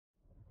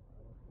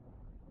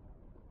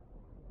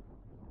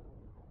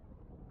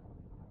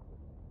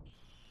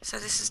So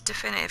this is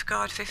Definitive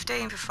Guide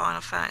 15 for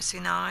Final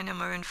Fantasy 9, and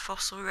we're in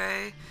Fossil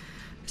Roo.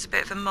 There's a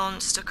bit of a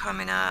monster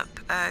coming up.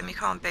 You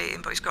can't beat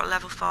him, but he's got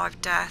level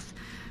 5 death.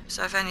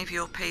 So if any of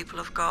your people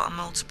have got a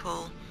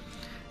multiple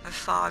of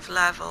 5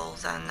 level,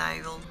 then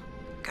they will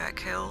get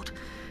killed.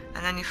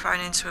 And then you're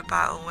thrown into a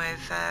battle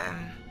with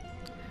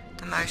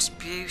the most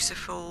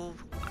beautiful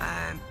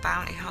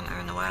bounty hunter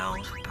in the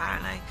world,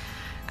 apparently.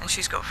 And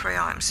she's got 3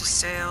 items of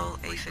steel,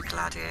 Ether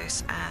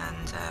Gladius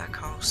and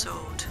Coral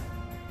Sword.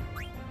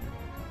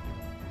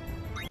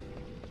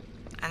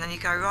 And then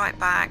you go right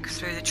back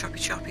through the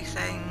choppy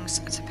things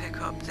to pick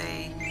up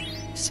the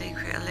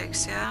secret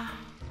elixir.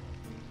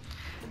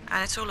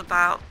 And it's all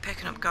about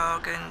picking up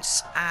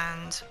gargants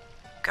and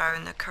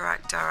going the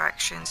correct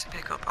direction to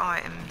pick up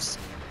items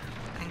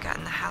and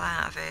getting the hell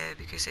out of here,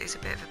 because it is a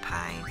bit of a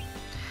pain.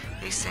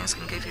 These things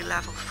can give you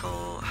level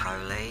 4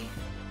 holy.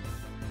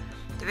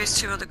 There is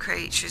 2 other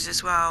creatures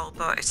as well,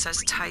 but it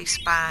says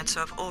taste bad,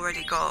 so I've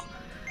already got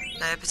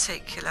their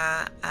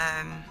particular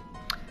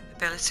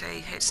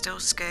ability, hit still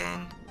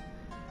skin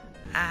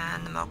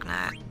and the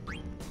magnet.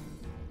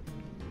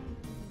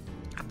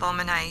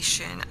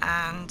 Abomination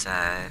and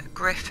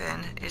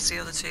Griffin is the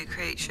other 2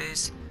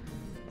 creatures.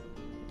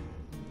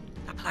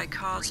 I play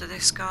cards with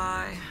this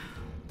guy.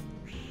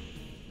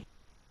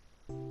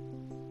 And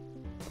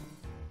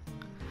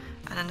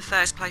then the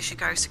first place you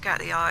go to get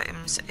the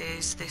items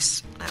is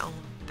this little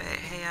bit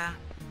here.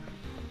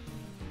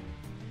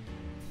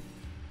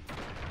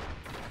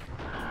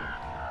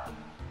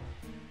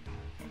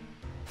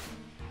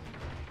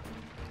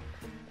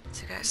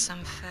 To get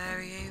some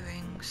fairy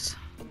earrings.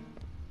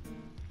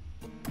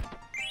 And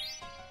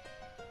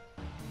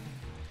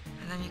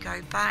then you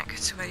go back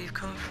to where you've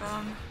come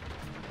from.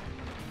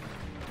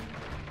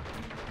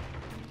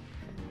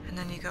 And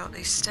then you go up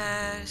these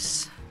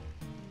stairs.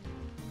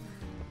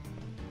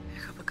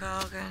 Pick up a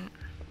gargant.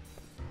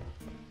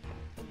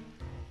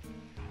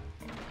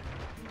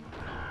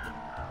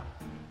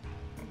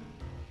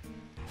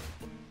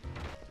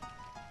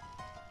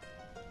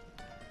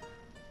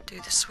 Do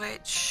the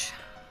switch.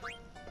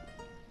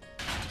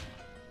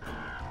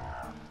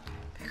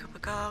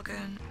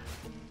 Gargant.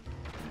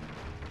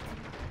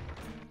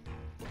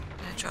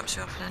 And it drops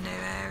you off in a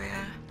new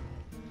area.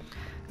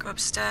 Go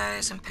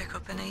upstairs and pick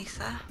up an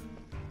ether.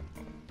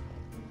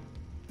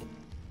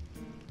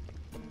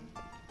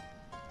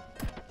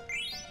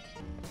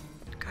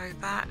 Go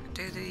back,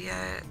 do the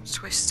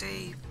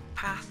twisty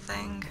path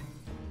thing.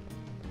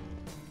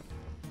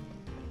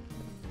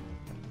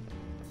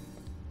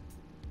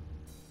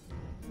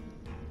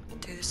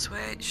 Do the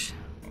switch.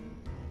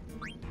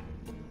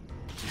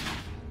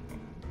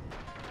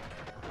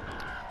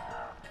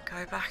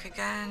 Go back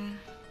again.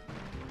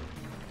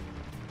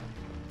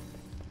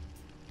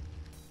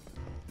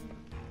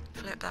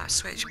 Flip that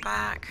switch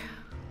back.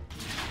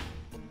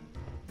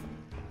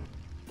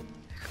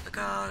 Pick up the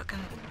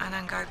gargant and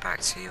then go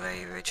back to where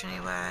you originally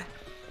were.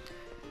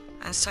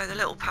 And so the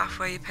little path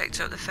where you picked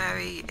up the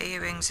fairy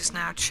earrings is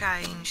now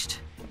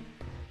changed.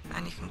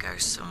 And you can go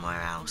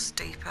somewhere else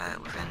deeper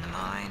within the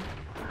mine.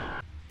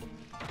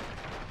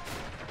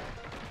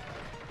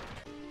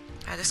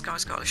 This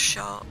guy's got a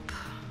shop.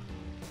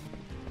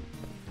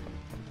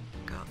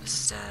 The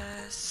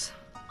stairs,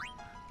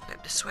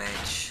 flip the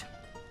switch,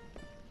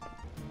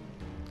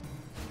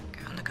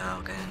 get on the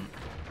gargant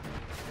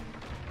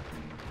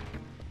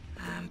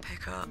and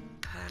pick up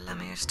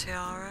Lemia's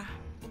tiara.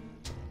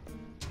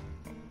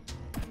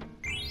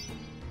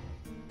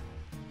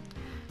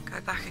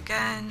 Go back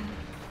again,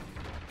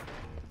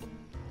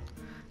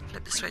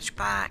 flip the switch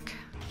back,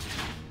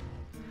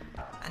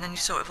 and then you're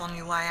sort of on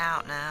your way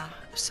out now.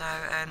 So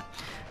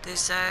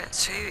there's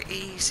 2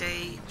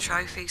 easy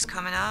trophies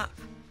coming up.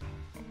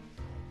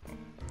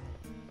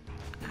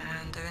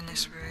 They're in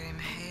this room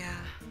here.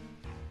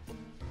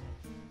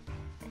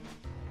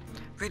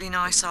 Really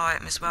nice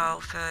item as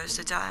well for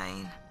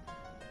Zidane,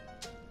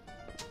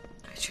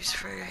 which is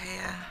through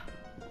here.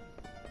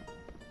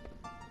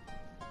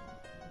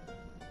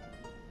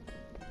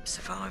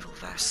 Survival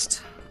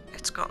vest.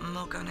 It's got a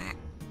mug on it.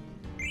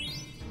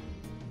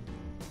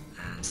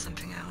 And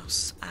something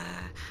else.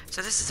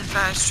 So this is the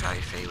first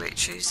trophy,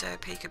 which is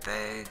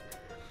Peekaboo.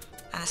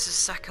 And this is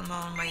the second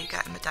one where you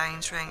get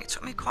Medane's ring. It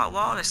took me quite a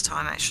while this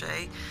time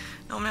actually.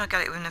 Normally I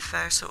get it within the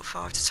first sort of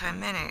 5 to 10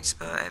 minutes,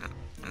 but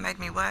it made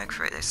me work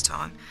for it this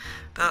time.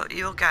 But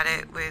you'll get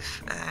it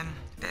with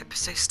a bit of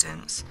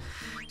persistence.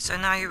 So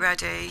now you're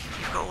ready,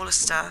 you've got all the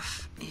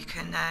stuff, you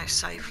can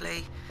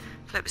safely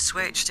flip the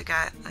switch to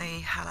get the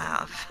hell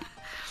out of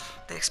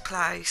this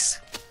place.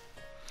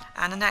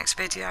 And the next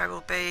video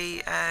will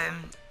be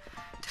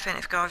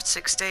Definitive Guide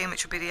 16,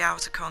 which will be the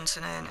Outer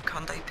Continent,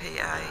 Conde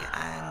PA,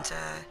 and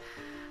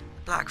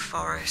Black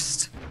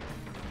Forest.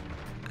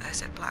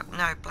 Is it Black?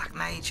 No, Black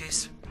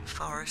Mage's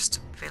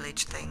Forest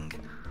village thing.